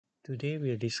Today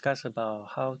we'll discuss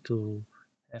about how to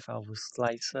have our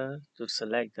slicer to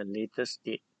select the latest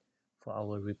date for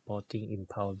our reporting in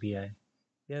Power BI.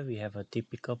 Here we have a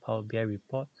typical Power BI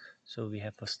report. So we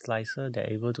have a slicer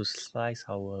that able to slice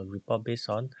our report based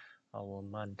on our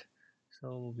month.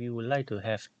 So we would like to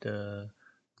have the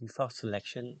default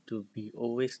selection to be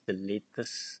always the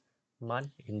latest month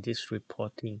in this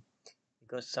reporting,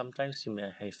 because sometimes you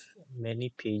may have many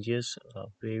pages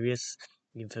of various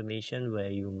information where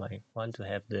you might want to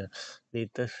have the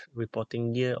latest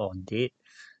reporting year or date.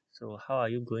 So how are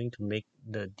you going to make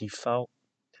the default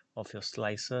of your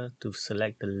slicer to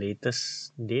select the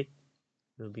latest date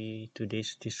will be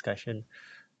today's discussion.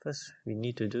 First we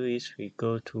need to do is we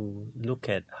go to look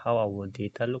at how our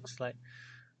data looks like.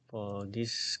 For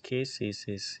this case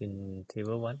is in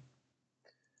table 1.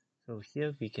 So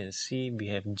here we can see we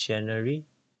have January,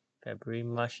 February,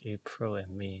 March, April,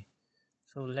 and May.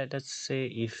 So let us say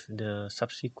if the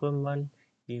subsequent month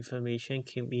information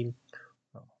came in,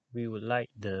 we would like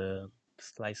the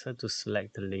slicer to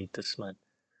select the latest month.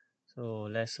 So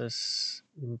let us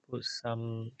input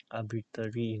some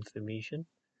arbitrary information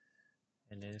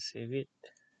and then save it.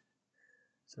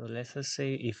 So let us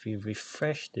say if we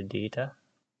refresh the data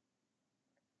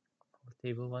for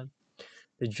table 1,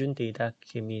 the June data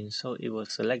came in, so it will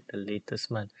select the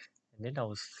latest month. And then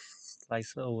our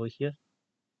slicer over here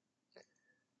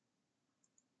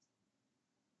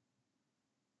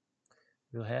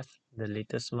will have the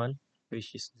latest month,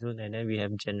 which is June, and then we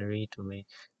have January to May.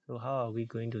 So how are we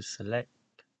going to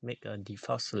make a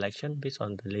default selection based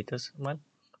on the latest month?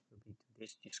 Will be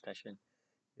today's discussion.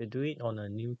 We do it on a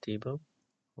new table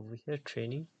over here,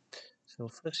 training. So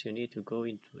first you need to go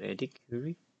into edit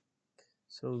query.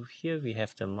 So here we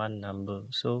have the month number.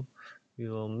 So we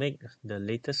will make the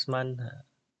latest month,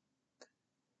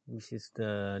 which is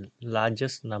the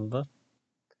largest number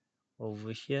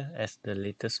over here, as the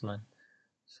latest month.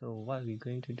 So what we're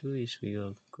going to do is we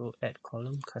will go add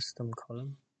column, custom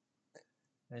column.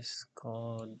 Let's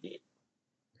call it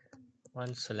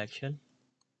one selection.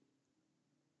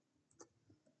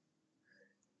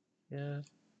 Here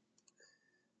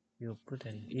we'll put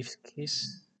an if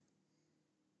case.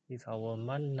 If our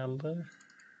month number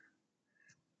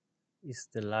is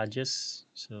the largest,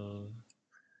 so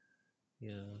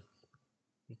yeah,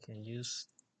 we can use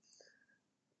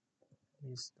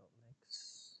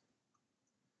this.max.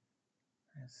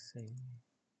 Let's see.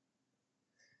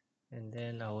 And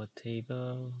then our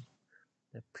table,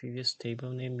 the previous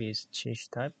table name is change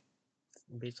type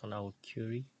based on our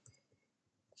query.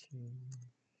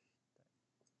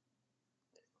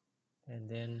 And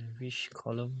then which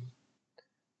column,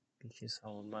 which is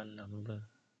our month number.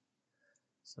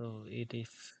 So if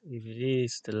it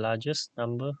is the largest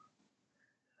number,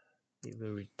 it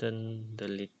will return the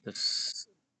latest.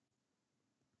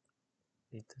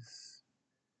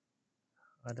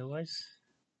 Otherwise,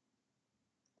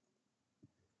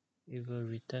 it will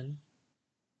return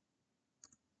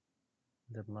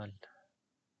the month.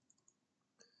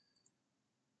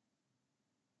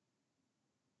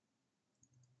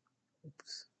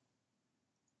 Oops.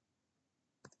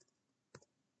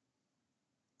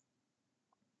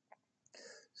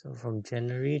 So from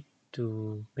January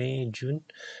to May, June,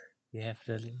 we have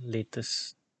the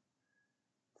latest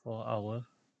for our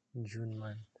June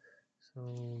month.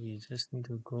 So we just need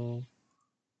to go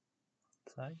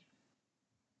apply.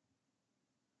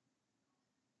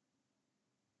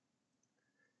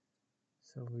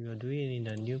 So we will do it in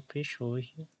a new page over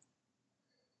here.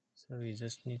 So we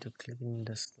just need to click in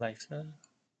the slicer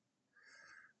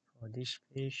for this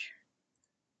page,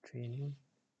 training.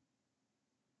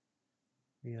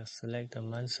 We will select the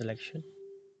month selection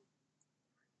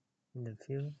in the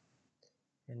field,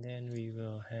 and then we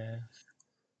will have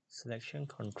selection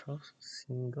controls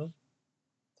single.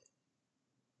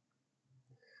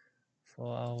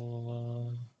 For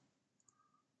our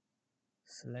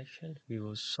selection, we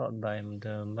will sort by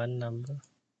the month number.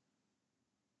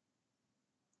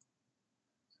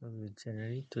 So we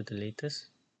generate to the latest,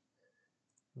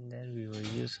 and then we will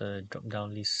use a drop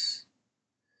down list.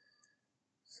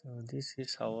 So this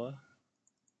is our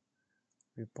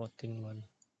reporting one.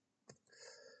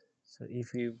 So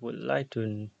if we would like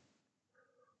to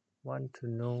want to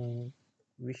know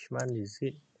which month is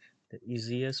it, the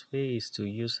easiest way is to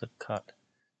use a card.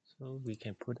 So we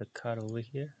can put a card over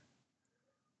here.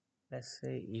 Let's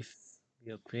say if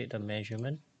we'll create a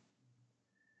measurement,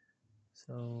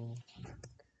 so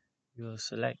we'll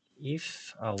select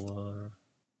if our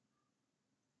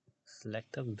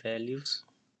selected values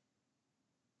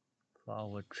for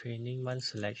our training month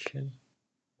selection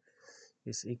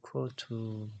is equal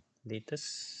to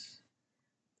latest,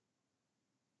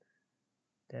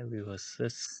 Then we will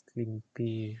just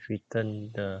simply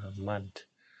return the month.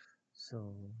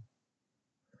 So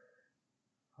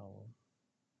our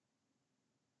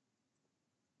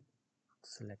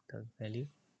selected value,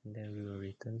 and then we will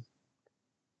return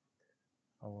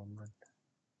our month.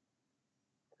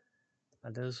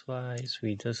 Otherwise,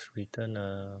 we just return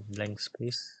a blank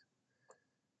space.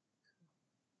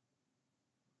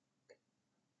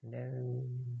 And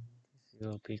then this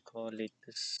will be called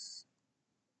latest.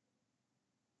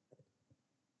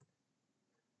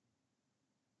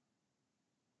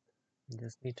 You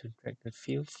just need to drag the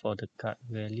field for the card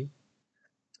value.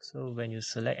 So when you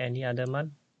select any other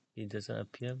month, it doesn't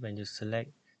appear. When you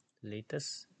select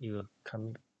latest, it will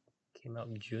came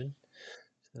out June.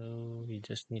 So you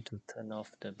just need to turn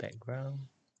off the background,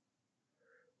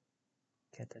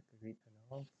 category turn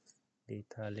off,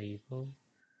 data label,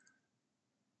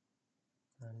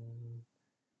 and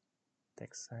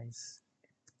text size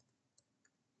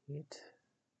 8.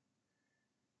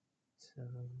 So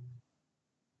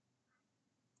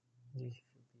this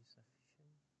should be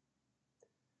sufficient.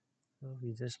 So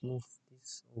we just move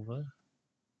this over.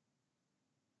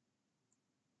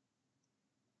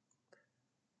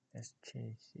 Let's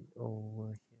change it over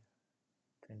here,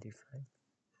 25.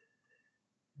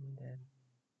 And then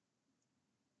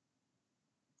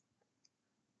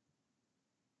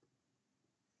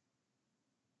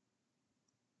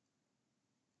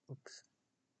oops.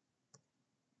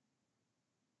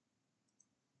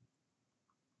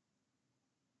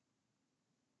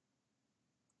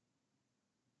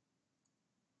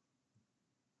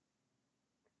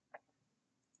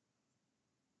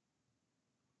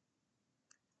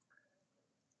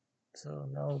 So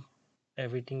now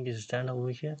everything is done over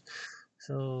here.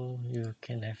 So you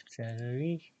can have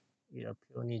January. It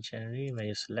appear only January. When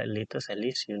you select latest, at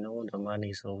least you know the month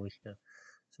is over here.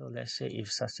 So let's say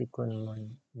if subsequent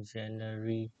month,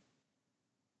 January,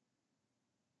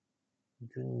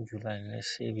 June, July.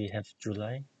 Let's say we have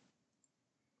July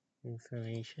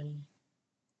information.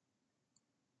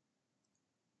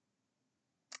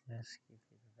 Let's give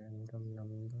it a random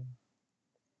number.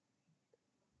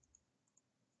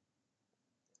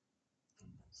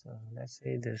 So let's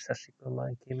say the subsequent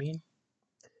month came in.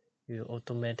 You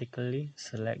automatically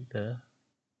select the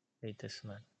latest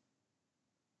month.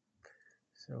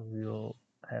 So we will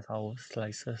have our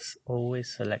slices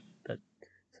always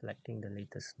selecting the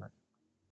latest month.